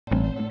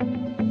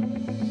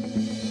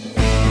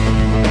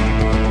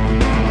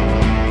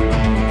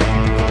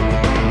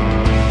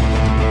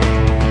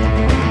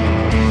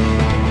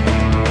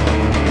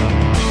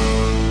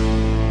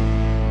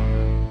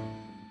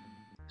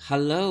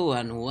Hello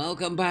and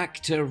welcome back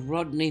to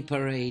Rodney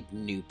Parade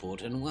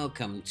Newport, and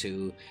welcome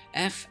to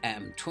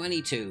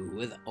FM22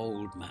 with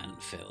Old Man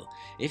Phil.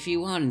 If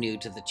you are new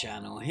to the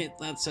channel, hit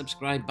that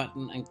subscribe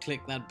button and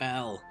click that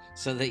bell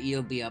so that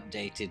you'll be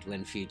updated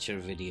when future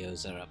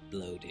videos are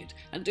uploaded,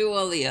 and do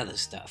all the other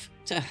stuff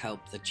to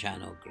help the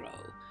channel grow.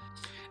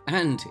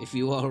 And if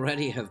you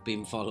already have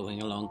been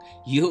following along,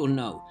 you'll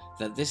know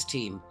that this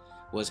team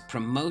was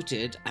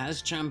promoted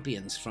as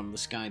champions from the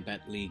Sky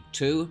Bet League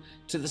 2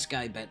 to the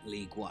Sky Bet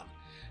League 1.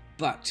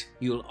 But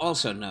you'll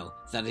also know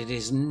that it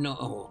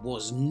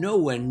was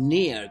nowhere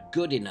near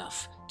good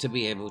enough to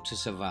be able to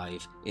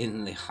survive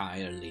in the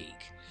higher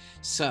league.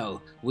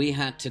 So we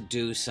had to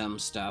do some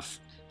stuff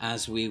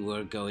as we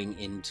were going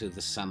into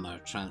the summer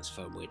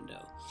transfer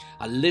window.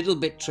 A little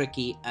bit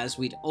tricky, as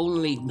we'd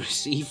only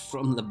received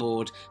from the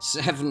board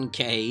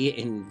 7k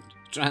in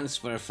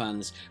transfer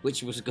funds,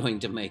 which was going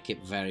to make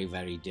it very,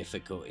 very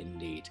difficult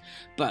indeed.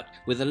 But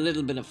with a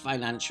little bit of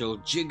financial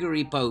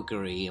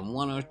jiggery-pokery and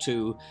one or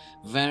two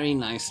very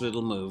nice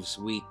little moves,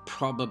 we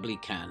probably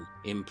can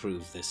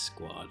improve this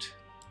squad.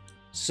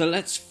 So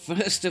let's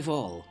first of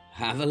all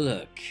have a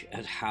look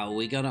at how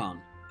we got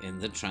on in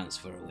the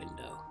transfer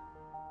window.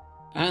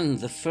 And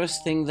the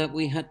first thing that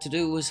we had to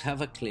do was have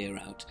a clear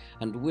out,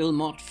 and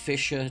Wilmot,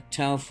 Fisher,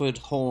 Telford,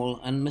 Hall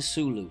and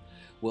Masulu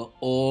were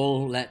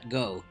all let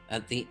go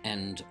at the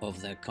end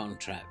of their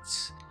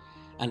contracts.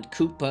 And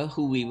Cooper,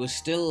 who we were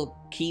still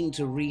keen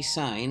to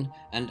re-sign,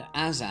 and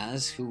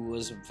Azaz, who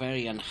was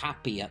very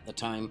unhappy at the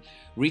time,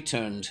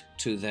 returned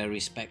to their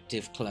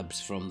respective clubs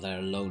from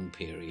their loan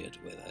period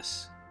with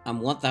us.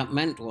 And what that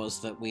meant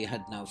was that we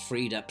had now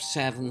freed up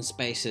 7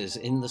 spaces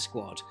in the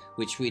squad,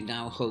 which we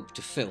now hope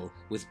to fill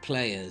with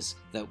players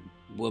that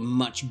were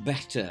much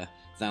better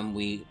than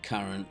we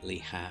currently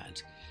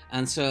had.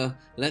 And so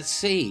let's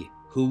see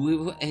who we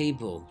were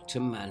able to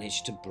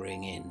manage to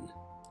bring in.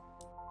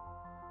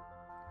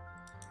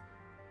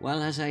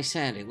 Well, as I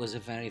said, it was a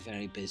very,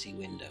 very busy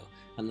window,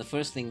 and the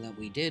first thing that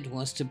we did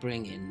was to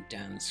bring in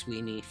Dan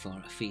Sweeney for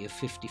a fee of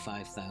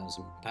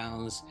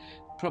 £55,000,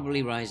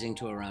 probably rising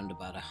to around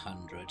about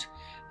 100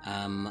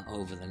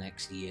 over the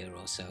next year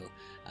or so.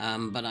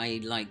 But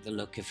I like the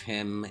look of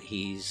him.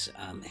 His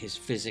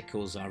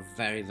physicals are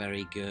very,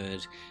 very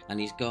good, and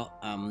he's got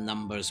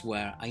numbers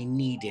where I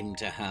need him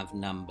to have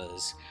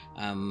numbers.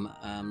 And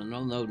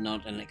although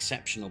not an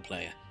exceptional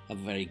player, a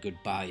very good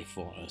buy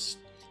for us.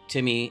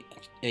 Timmy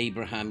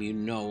Abraham, you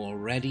know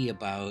already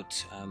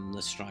about,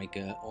 the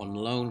striker on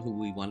loan who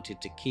we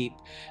wanted to keep.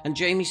 And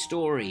Jamie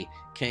Story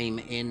came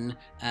in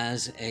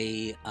as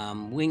a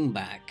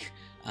wing-back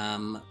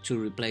to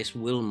replace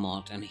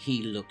Wilmot, and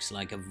he looks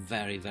like a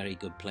very, very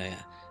good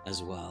player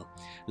as well.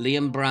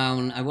 Liam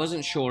Brown, I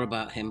wasn't sure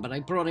about him, but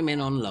I brought him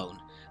in on loan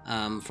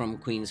from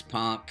Queen's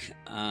Park.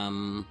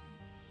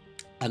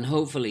 And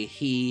hopefully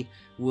he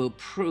will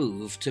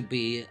prove to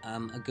be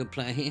a good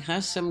player. He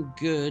has some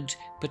good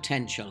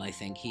potential, I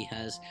think.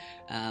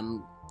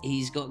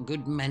 He's got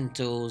good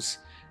mentals,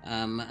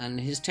 and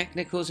his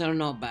technicals are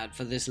not bad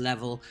for this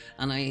level.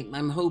 And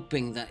I'm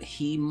hoping that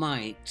he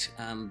might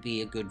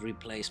be a good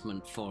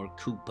replacement for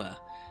Cooper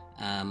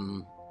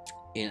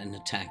in an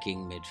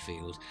attacking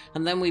midfield.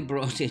 And then we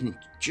brought in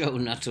Joe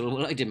Nuttall.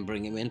 Well, I didn't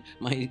bring him in.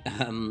 My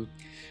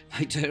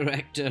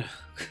director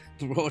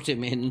brought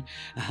him in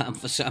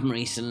for some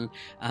reason.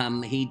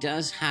 He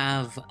does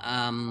have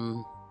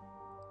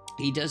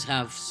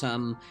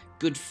some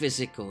good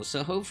physical,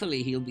 so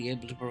hopefully he'll be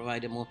able to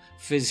provide a more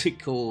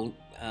physical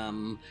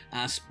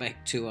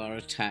aspect to our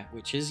attack,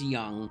 which is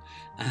young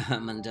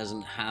and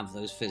doesn't have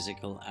those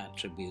physical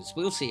attributes.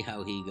 We'll see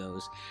how he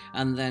goes.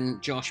 And then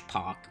Josh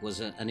Park was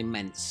an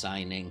immense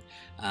signing,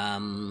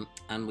 and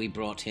we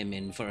brought him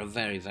in for a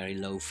very, very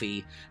low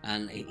fee,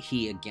 and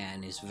he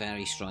again is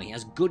very strong. He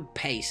has good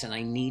pace, and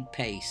I need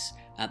pace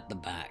at the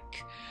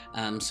back.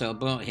 So I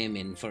brought him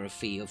in for a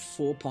fee of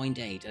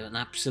 4.8, an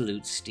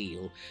absolute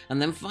steal.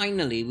 And then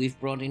finally we've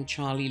brought in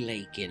Charlie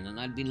Lakin, and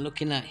I'd been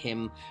looking at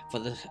him for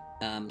the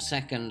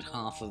second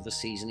half of the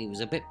season. He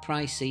was a bit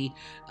pricey,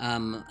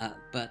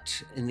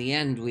 but in the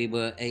end we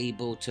were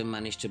able to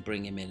manage to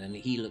bring him in, and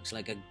he looks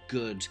like a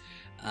good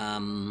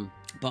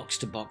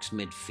box-to-box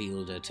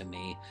midfielder to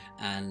me,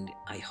 and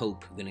I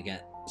hope we're going to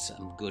get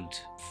some good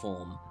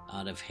form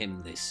out of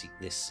him this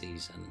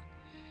season.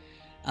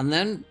 And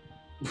then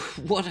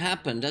what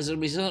happened as a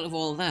result of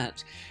all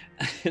that?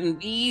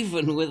 And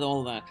even with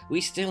all that,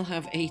 we still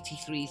have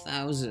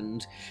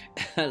 83,000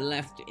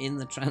 left in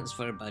the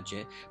transfer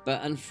budget,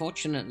 but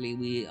unfortunately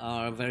we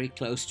are very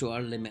close to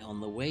our limit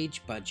on the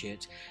wage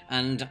budget,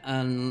 and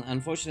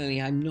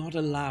unfortunately I'm not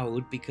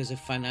allowed, because of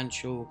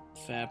financial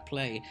fair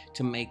play,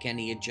 to make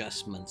any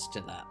adjustments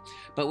to that.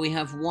 But we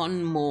have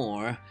one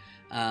more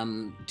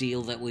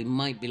deal that we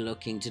might be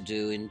looking to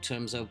do in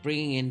terms of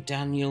bringing in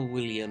Daniel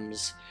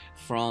Williams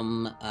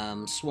from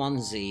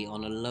Swansea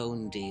on a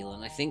loan deal,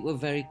 and I think we're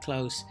very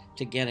close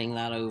to getting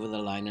that over the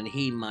line, and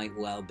he might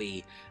well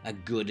be a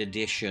good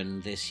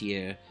addition this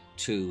year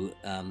to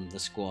the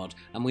squad.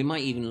 And we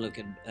might even look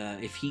at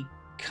if he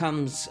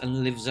comes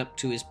and lives up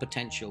to his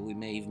potential, we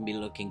may even be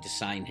looking to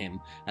sign him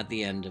at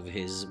the end of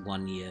his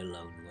 1-year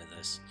loan with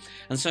us.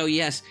 And so,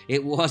 yes,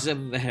 it was a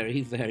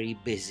very, very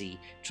busy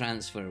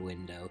transfer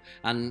window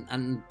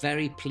and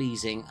very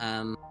pleasing.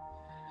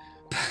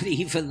 But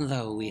even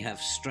though we have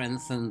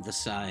strengthened the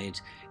side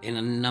in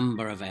a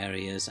number of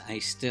areas, I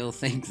still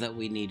think that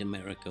we need a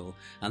miracle.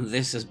 And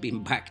this has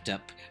been backed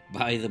up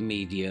by the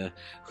media,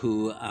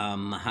 who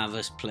have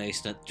us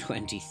placed at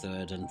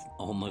 23rd and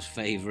almost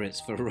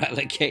favourites for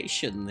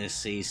relegation this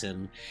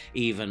season,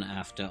 even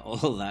after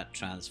all that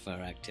transfer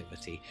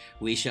activity.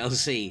 We shall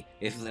see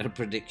if their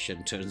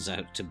prediction turns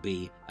out to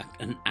be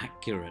an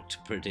accurate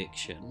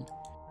prediction.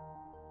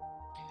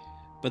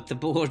 But the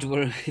board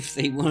were, if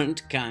they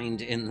weren't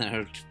kind in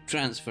their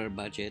transfer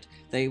budget,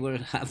 they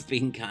have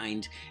been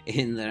kind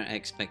in their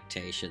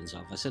expectations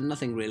of us. And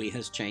nothing really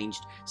has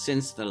changed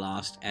since the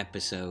last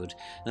episode.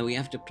 Now we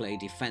have to play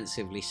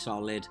defensively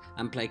solid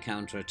and play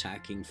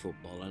counter-attacking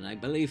football. And I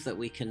believe that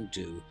we can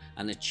do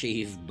and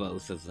achieve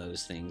both of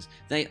those things.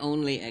 They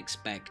only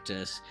expect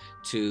us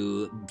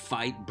to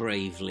fight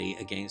bravely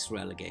against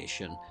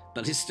relegation.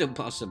 But it's still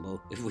possible.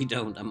 If we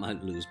don't, I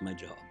might lose my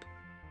job.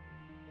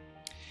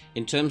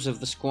 In terms of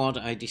the squad,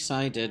 I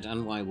decided,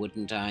 and why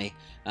wouldn't I,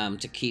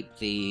 to keep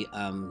the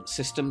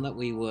system that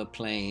we were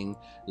playing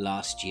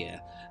last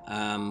year,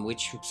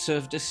 which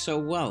served us so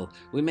well.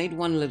 We made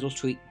one little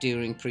tweak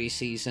during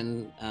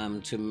pre-season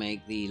to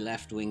make the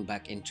left wing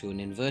back into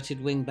an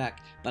inverted wing back,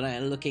 but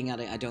looking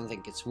at it, I don't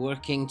think it's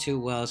working too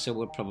well, so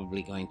we're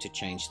probably going to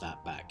change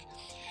that back.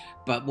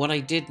 But what I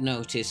did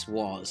notice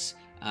was,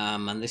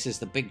 and this is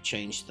the big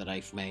change that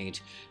I've made,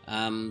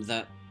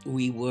 that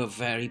we were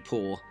very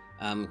poor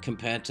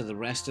compared to the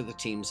rest of the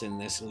teams in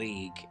this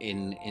league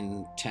in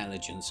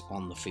intelligence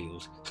on the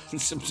field.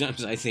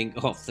 Sometimes I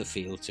think off the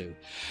field too,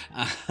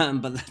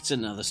 but that's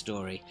another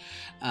story.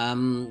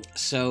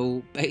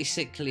 So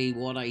basically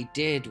what I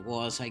did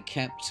was I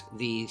kept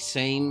the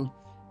same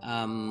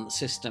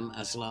system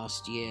as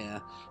last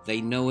year. They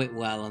know it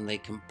well and they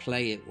can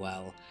play it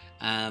well.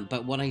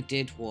 But what I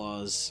did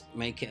was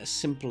make it as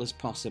simple as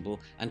possible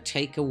and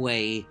take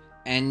away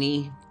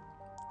any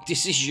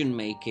decision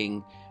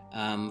making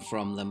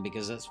from them,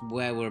 because that's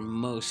where we're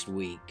most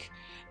weak.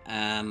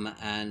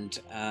 I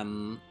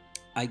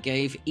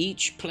gave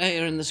each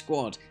player in the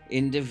squad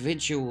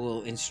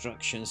individual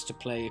instructions to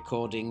play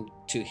according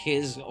to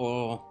his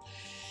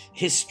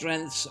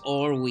strengths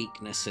or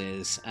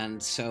weaknesses,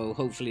 and so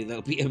hopefully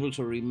they'll be able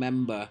to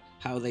remember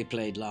how they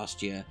played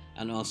last year,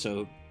 and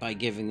also by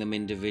giving them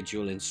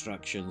individual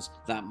instructions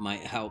that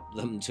might help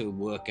them to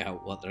work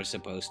out what they're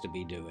supposed to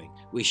be doing.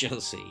 We shall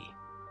see.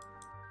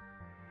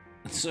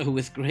 So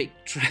with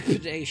great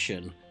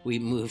trepidation, we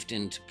moved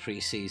into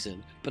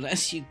pre-season. But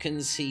as you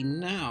can see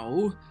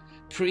now,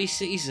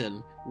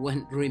 pre-season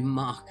went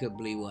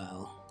remarkably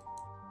well.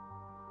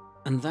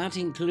 And that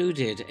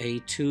included a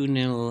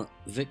 2-0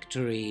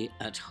 victory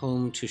at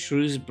home to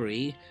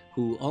Shrewsbury,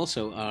 who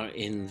also are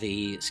in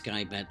the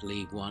Sky Bet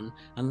League One.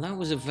 And that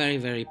was a very,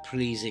 very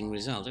pleasing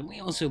result. And we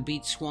also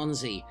beat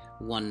Swansea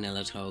 1-0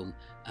 at home,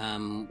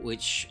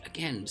 which,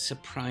 again,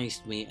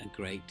 surprised me a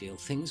great deal.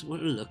 Things were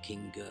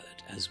looking good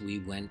as we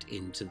went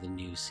into the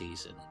new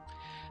season.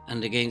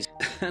 And against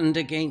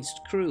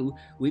Crewe,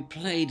 we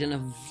played in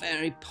a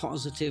very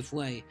positive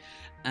way.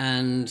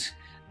 And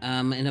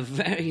in a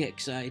very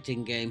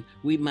exciting game,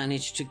 we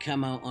managed to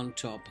come out on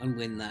top and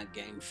win that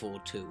game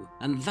 4-2.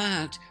 And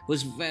that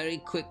was very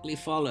quickly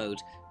followed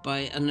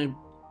by an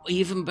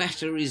even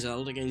better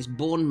result against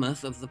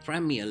Bournemouth of the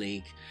Premier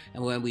League,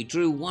 where we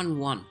drew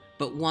 1-1,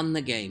 but won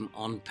the game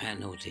on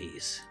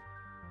penalties.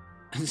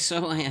 And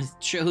so I had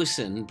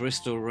chosen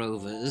Bristol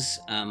Rovers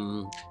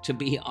to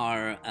be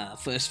our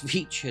first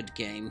featured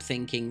game,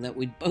 thinking that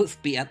we'd both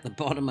be at the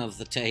bottom of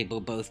the table,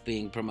 both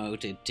being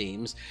promoted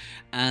teams,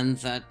 and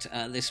that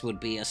this would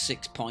be a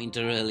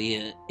 6-pointer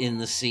earlier in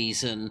the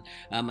season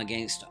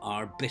against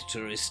our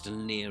bitterest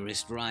and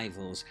nearest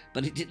rivals.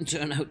 But it didn't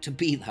turn out to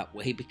be that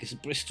way, because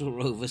Bristol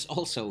Rovers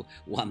also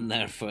won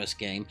their first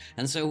game,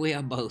 and so we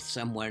are both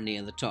somewhere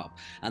near the top.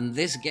 And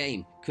this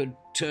game could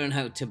turn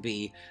out to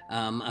be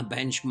a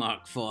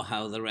benchmark for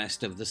how the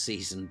rest of the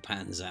season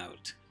pans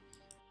out.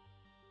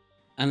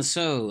 And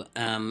so,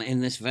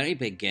 in this very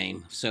big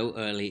game, so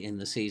early in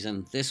the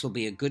season, this will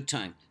be a good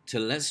time to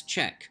let's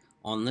check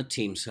on the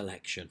team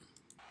selection.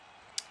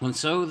 And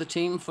so the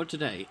team for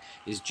today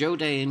is Joe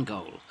Day in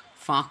goal,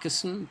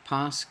 Farquharson,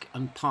 Pask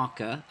and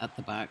Parker at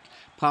the back.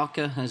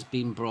 Parker has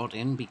been brought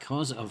in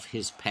because of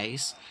his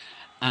pace.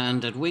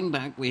 And at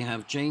wing-back we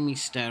have Jamie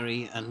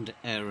Sterry and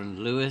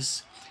Aaron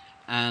Lewis.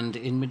 And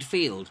in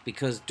midfield,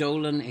 because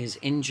Dolan is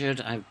injured,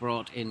 I've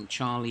brought in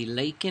Charlie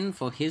Lakin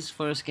for his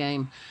first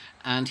game,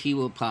 and he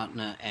will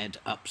partner Ed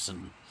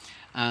Upson.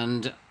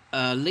 And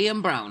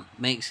Liam Brown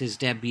makes his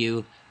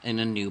debut in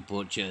a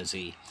Newport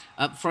jersey.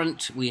 Up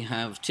front, we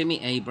have Timmy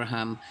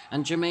Abraham,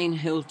 and Jermaine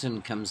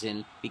Hilton comes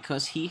in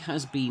because he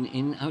has been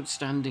in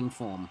outstanding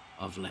form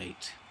of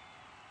late.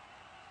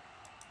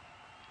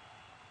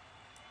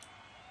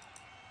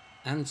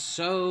 And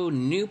so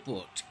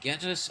Newport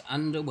get us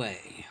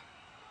underway.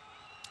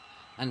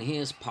 And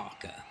here's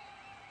Parker.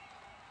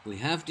 We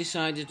have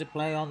decided to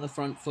play on the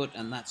front foot,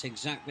 and that's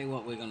exactly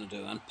what we're going to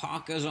do. And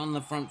Parker's on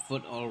the front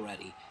foot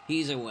already.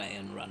 He's away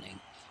and running.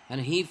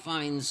 And he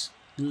finds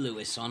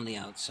Lewis on the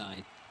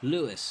outside.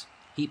 Lewis,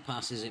 he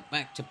passes it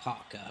back to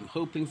Parker. I'm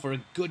hoping for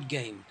a good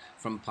game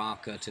from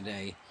Parker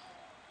today.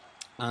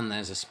 And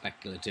there's a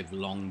speculative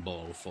long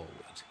ball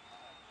forward.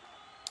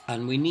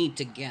 And we need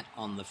to get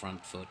on the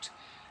front foot.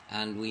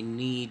 And we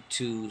need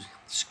to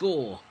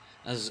score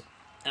as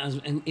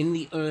in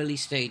the early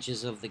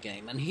stages of the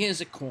game. And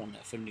here's a corner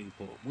for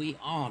Newport. We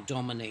are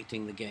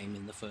dominating the game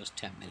in the first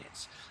 10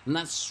 minutes. And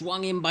that's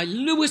swung in by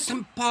Lewis,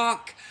 and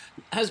Park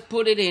has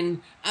put it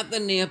in at the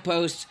near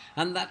post.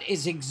 And that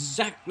is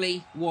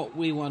exactly what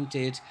we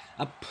wanted.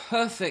 A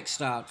perfect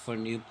start for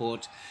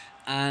Newport.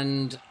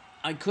 And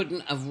I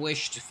couldn't have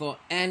wished for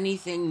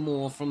anything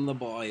more from the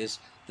boys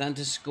than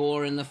to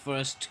score in the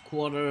first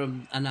quarter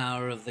of an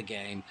hour of the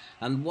game.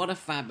 And what a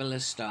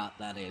fabulous start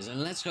that is.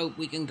 And let's hope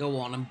we can go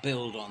on and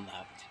build on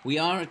that. We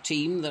are a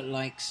team that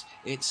likes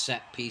its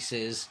set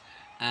pieces,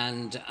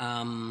 and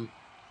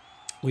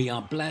we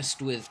are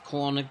blessed with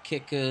corner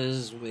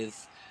kickers,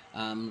 with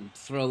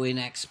throw-in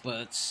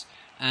experts,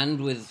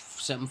 and with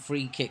some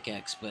free kick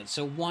experts.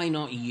 So why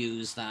not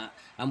use that?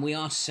 And we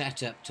are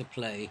set up to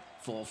play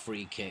for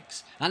free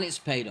kicks. And it's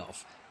paid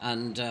off.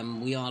 And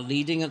we are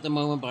leading at the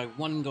moment by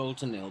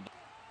 1-0.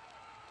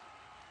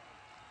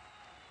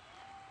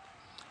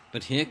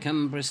 But here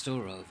come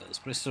Bristol Rovers.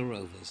 Bristol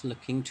Rovers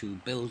looking to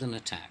build an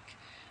attack.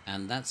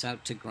 And that's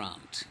out to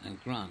Grant.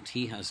 And Grant,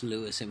 he has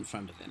Lewis in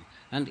front of him.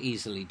 And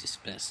easily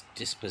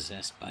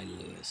dispossessed by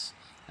Lewis.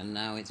 And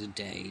now it's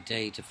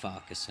Day to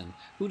Farquharson.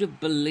 Who'd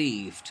have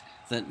believed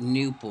that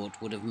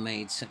Newport would have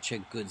made such a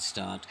good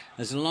start?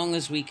 As long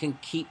as we can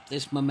keep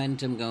this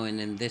momentum going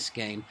in this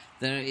game,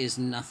 there is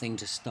nothing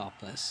to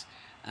stop us.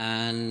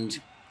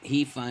 And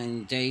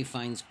Day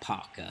finds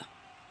Parker.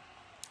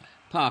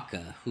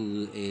 Parker,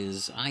 who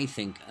is, I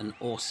think, an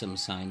awesome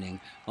signing.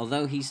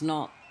 Although he's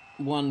not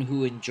one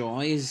who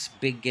enjoys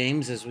big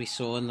games, as we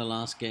saw in the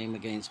last game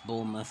against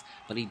Bournemouth,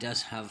 but he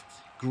does have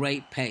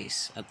great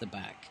pace at the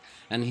back.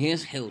 And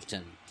here's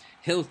Hilton.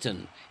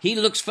 Hilton, he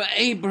looks for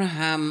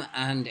Abraham,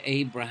 and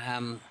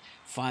Abraham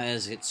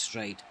fires it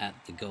straight at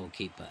the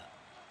goalkeeper.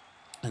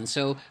 And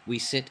so we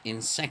sit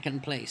in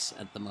second place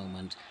at the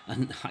moment,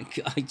 and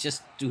I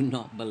just do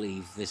not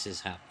believe this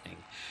is happening.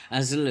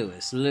 As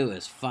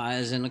Lewis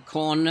fires in a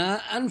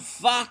corner, and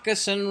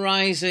Farquharson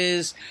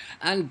rises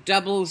and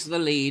doubles the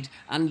lead,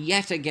 and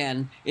yet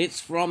again it's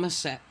from a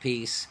set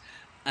piece,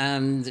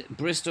 and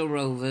Bristol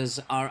Rovers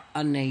are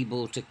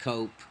unable to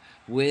cope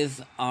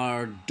with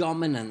our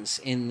dominance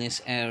in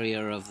this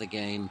area of the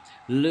game.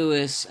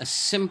 Lewis, a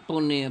simple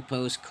near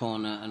post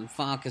corner, and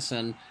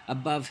Farquharson,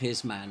 above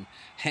his man,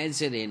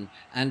 heads it in,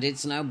 and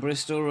it's now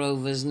Bristol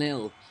Rovers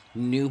 0,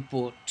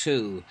 Newport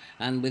 2,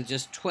 and with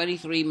just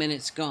 23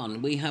 minutes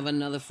gone, we have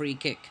another free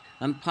kick,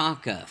 and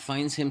Parker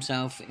finds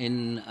himself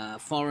in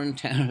foreign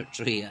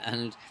territory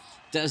and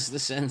does the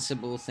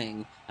sensible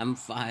thing and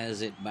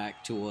fires it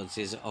back towards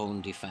his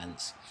own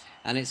defence,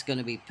 and it's going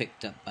to be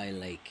picked up by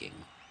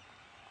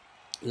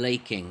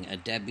Laking, a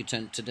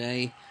debutant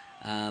today,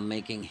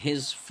 making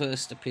his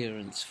first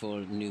appearance for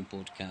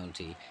Newport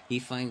County. He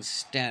finds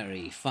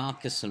Sterry.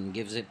 Farquharson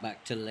gives it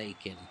back to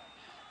Lakin,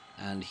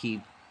 and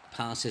he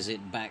passes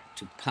it back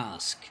to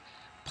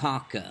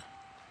Parker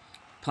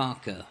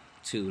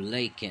to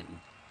Lakin.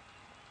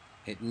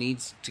 It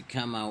needs to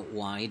come out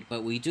wide,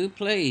 but we do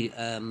play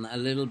a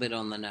little bit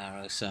on the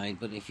narrow side,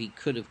 but if he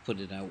could have put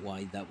it out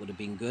wide, that would have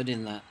been good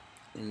in that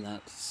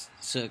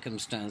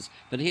circumstance.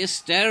 But here's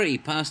Sterry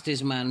past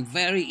his man,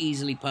 very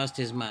easily past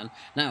his man.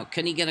 Now,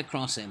 can he get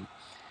across him?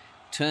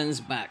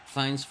 Turns back,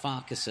 finds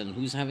Farquharson,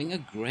 who's having a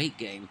great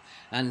game,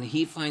 and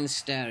he finds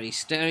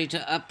Sterry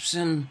to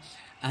Upson,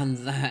 and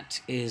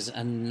that is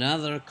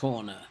another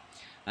corner.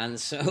 And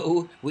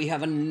so we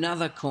have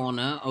another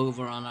corner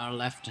over on our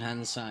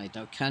left-hand side.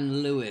 Now,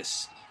 can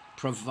Lewis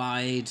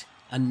provide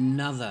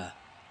another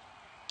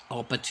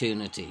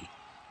opportunity?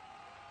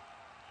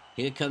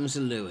 Here comes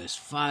Lewis,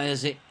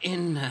 fires it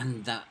in,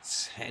 and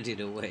that's headed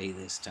away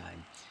this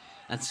time.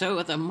 And so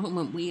at the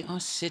moment we are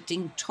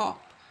sitting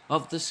top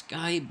of the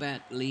Sky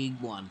Bet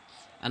League One.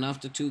 And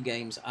after 2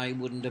 games, I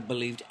wouldn't have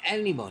believed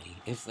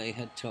anybody if they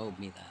had told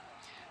me that.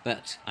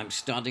 But I'm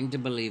starting to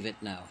believe it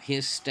now.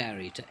 Here's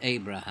Sterry to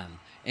Abraham.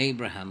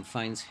 Abraham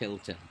finds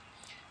Hilton.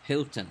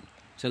 Hilton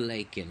to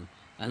Lakin.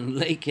 And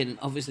Lakin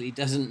obviously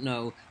doesn't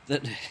know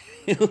that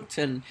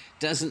Hilton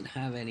doesn't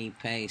have any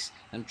pace,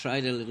 and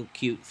tried a little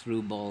cute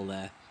through ball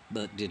there,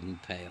 but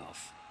didn't pay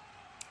off.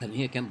 And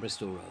here come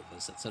Bristol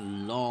Rovers. That's a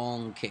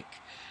long kick.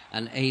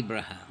 And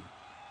Abraham,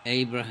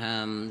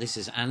 this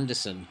is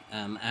Anderson.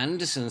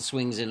 Anderson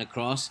swings in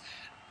across,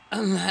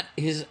 and that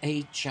is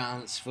a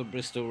chance for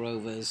Bristol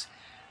Rovers.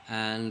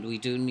 And we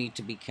do need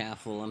to be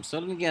careful. I'm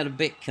starting to get a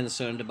bit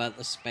concerned about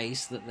the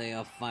space that they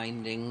are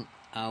finding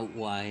out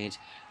wide,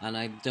 and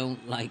I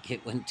don't like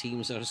it when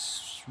teams are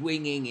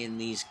swinging in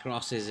these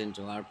crosses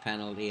into our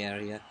penalty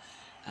area.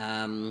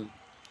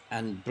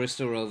 And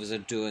Bristol Rovers are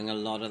doing a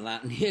lot of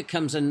that. And here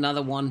comes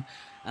another one,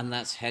 and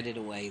that's headed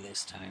away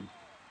this time.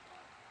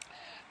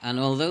 And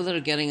although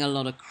they're getting a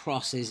lot of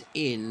crosses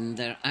in,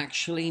 they're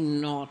actually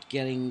not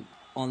getting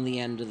on the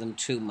end of them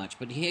too much.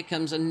 But here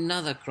comes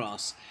another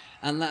cross,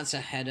 and that's a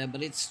header,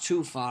 but it's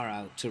too far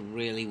out to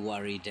really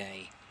worry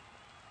Day.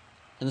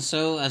 And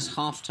so as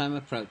half-time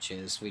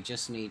approaches, we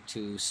just need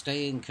to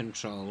stay in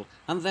control.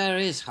 And there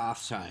is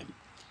half-time.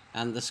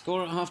 And the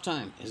score at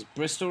half-time is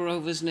Bristol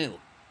Rovers 0,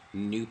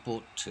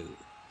 Newport 2.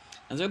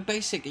 And so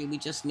basically we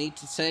just need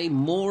to say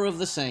more of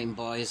the same,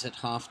 boys, at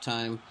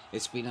half-time.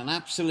 It's been an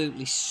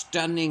absolutely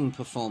stunning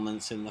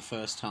performance in the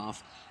first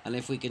half. And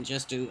if we can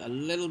just do a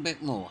little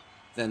bit more,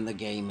 then the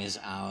game is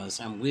ours.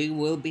 And we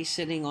will be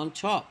sitting on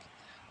top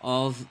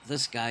of the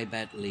Sky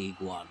Bet League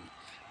One.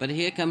 But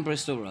here come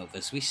Bristol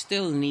Rovers. We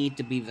still need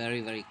to be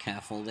very, very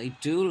careful. They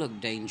do look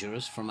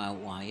dangerous from out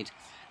wide.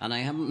 And I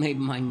haven't made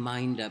my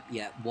mind up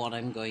yet what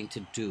I'm going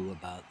to do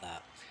about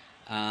that.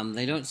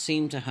 They don't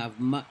seem to have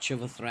much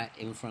of a threat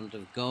in front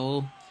of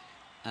goal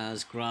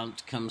as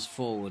Grant comes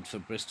forward for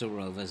Bristol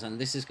Rovers. And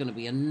this is going to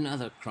be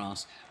another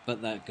cross,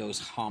 but that goes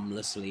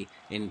harmlessly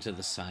into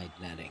the side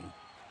netting.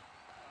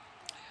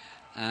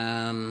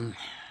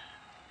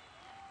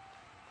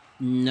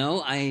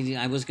 No,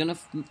 I was going to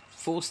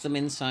force them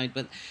inside,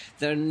 but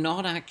they're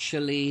not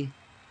actually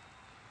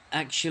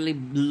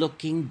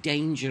looking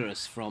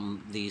dangerous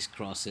from these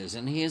crosses.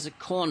 And here's a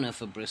corner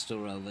for Bristol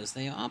Rovers.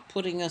 They are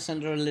putting us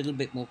under a little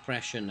bit more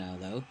pressure now,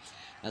 though,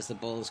 as the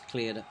ball's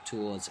cleared up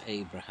towards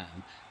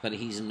Abraham, but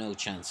he's no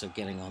chance of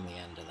getting on the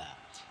end of that.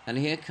 And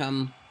here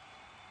come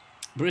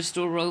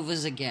Bristol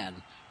Rovers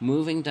again,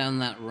 moving down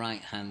that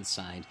right-hand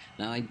side.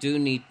 Now, I do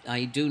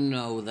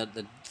know that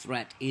the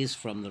threat is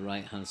from the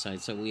right-hand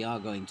side, so we are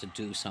going to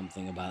do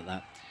something about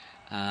that.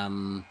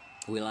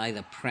 We'll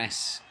either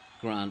press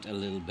Grant a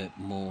little bit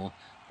more,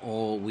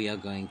 or we are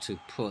going to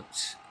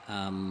put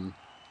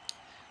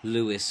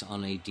Lewis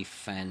on a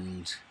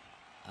defend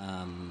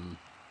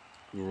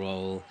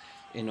role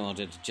in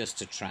order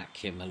to track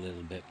him a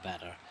little bit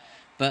better.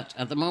 But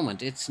at the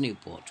moment, it's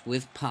Newport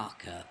with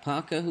Parker.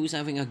 Parker, who's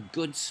having a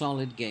good,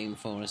 solid game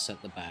for us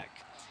at the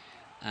back.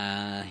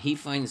 He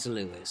finds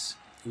Lewis.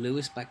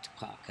 Lewis back to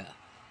Parker.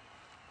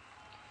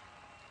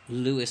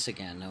 Lewis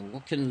again. Now,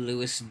 what can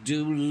Lewis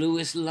do?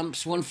 Lewis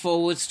lumps one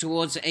forwards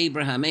towards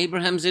Abraham.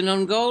 Abraham's in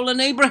on goal, and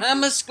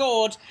Abraham has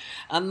scored.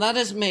 And that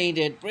has made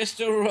it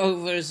Bristol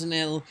Rovers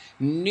 0,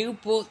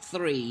 Newport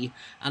 3.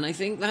 And I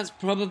think that's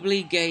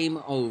probably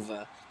game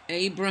over.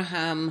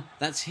 Abraham,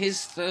 that's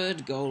his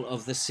third goal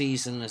of the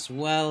season, as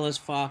well as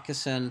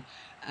Farquharson,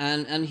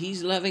 and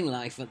he's loving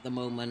life at the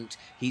moment.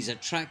 He's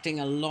attracting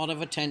a lot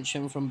of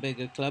attention from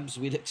bigger clubs.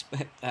 We'd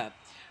expect that.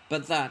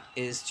 But that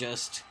is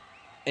just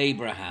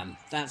Abraham.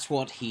 That's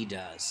what he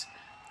does.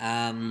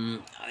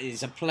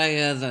 He's a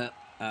player that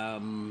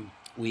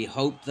we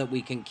hope that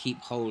we can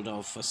keep hold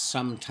of for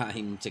some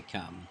time to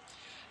come.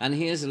 And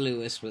here's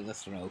Lewis with a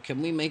throw.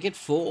 Can we make it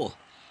 4?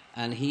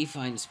 And he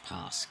finds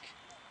Pask.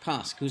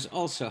 Pask, who's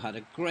also had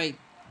a great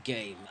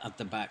game at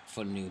the back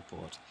for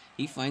Newport.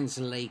 He finds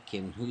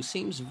Lakin, who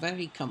seems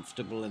very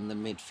comfortable in the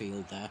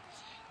midfield there.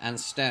 And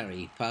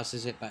Sterry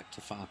passes it back to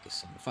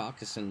Farquharson.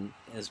 Farquharson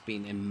has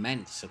been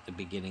immense at the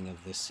beginning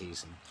of this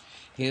season.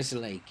 Here's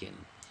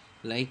Lakin.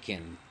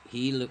 Lakin,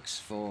 he looks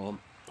for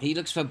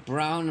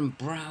Brown, and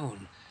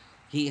Brown,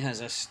 he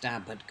has a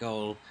stab at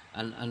goal,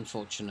 and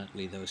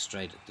unfortunately, though,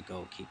 straight at the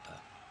goalkeeper.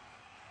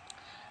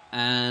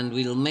 And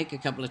we'll make a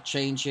couple of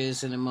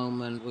changes in a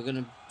moment. We're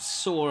going to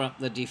soar up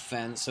the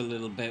defence a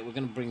little bit. We're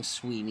going to bring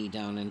Sweeney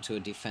down into a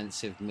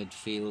defensive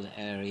midfield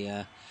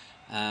area.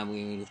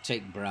 We will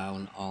take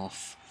Brown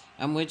off.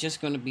 And we're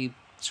just going to be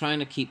trying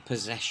to keep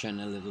possession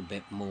a little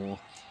bit more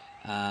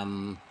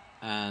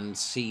and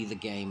see the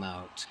game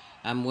out.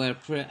 And we're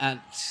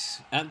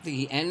at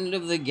the end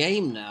of the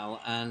game now,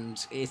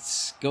 and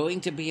it's going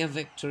to be a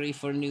victory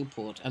for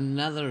Newport.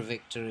 Another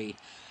victory.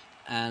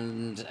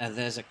 And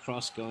there's a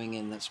cross going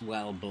in that's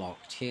well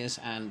blocked. Here's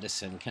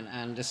Anderson. Can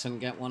Anderson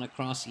get one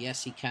across?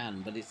 Yes, he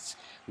can, but it's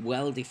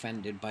well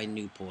defended by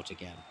Newport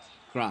again.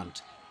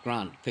 Grant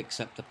picks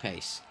up the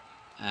pace.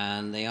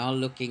 And they are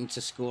looking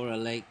to score a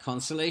late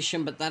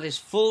consolation, but that is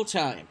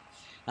full-time.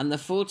 And the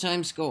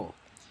full-time score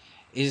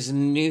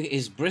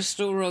is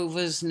Bristol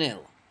Rovers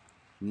 0,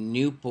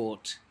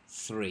 Newport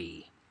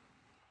 3.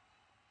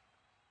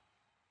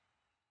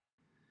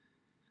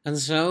 And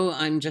so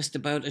I'm just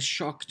about as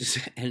shocked as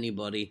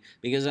anybody,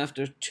 because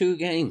after 2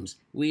 games,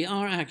 we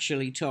are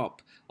actually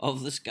top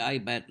of the Sky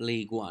Bet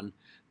League One.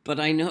 But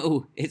I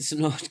know it's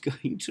not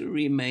going to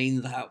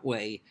remain that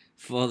way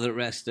for the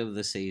rest of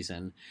the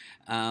season.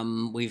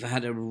 We've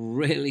had a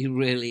really,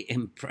 really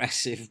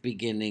impressive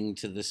beginning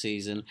to the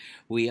season.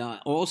 We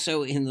are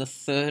also in the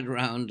 3rd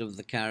round of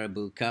the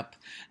Caribou Cup,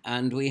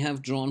 and we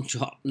have drawn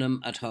Tottenham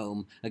at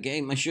home. A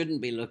game I shouldn't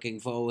be looking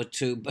forward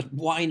to, but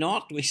why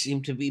not? We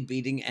seem to be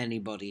beating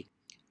anybody.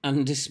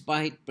 And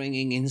despite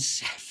bringing in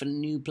 7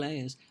 new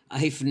players,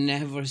 I've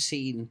never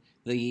seen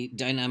the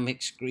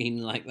dynamic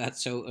screen like that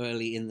so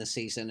early in the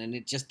season, and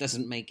it just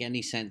doesn't make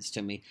any sense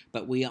to me.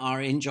 But we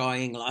are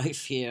enjoying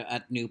life here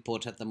at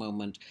Newport at the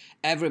moment.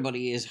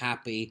 Everybody is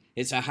happy.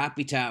 It's a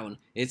happy town.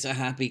 It's a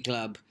happy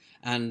club,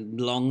 and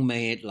long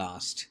may it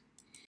last.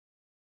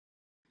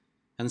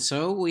 And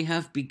so we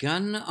have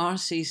begun our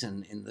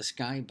season in the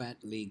Sky Bet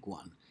League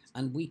One,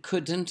 and we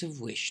couldn't have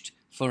wished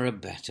for a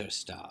better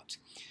start.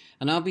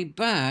 And I'll be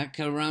back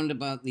around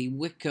about the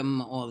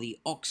Wickham or the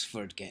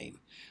Oxford game,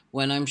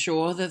 when I'm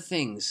sure that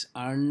things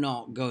are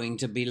not going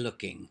to be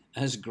looking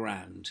as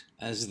grand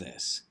as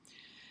this.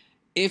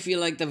 If you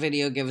like the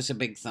video, give us a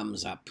big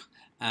thumbs up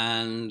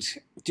and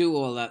do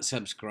all that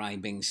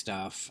subscribing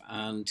stuff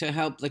and to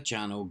help the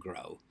channel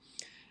grow.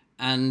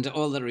 And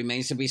all that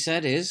remains to be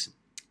said is,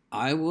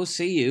 I will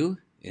see you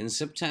in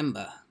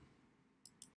September.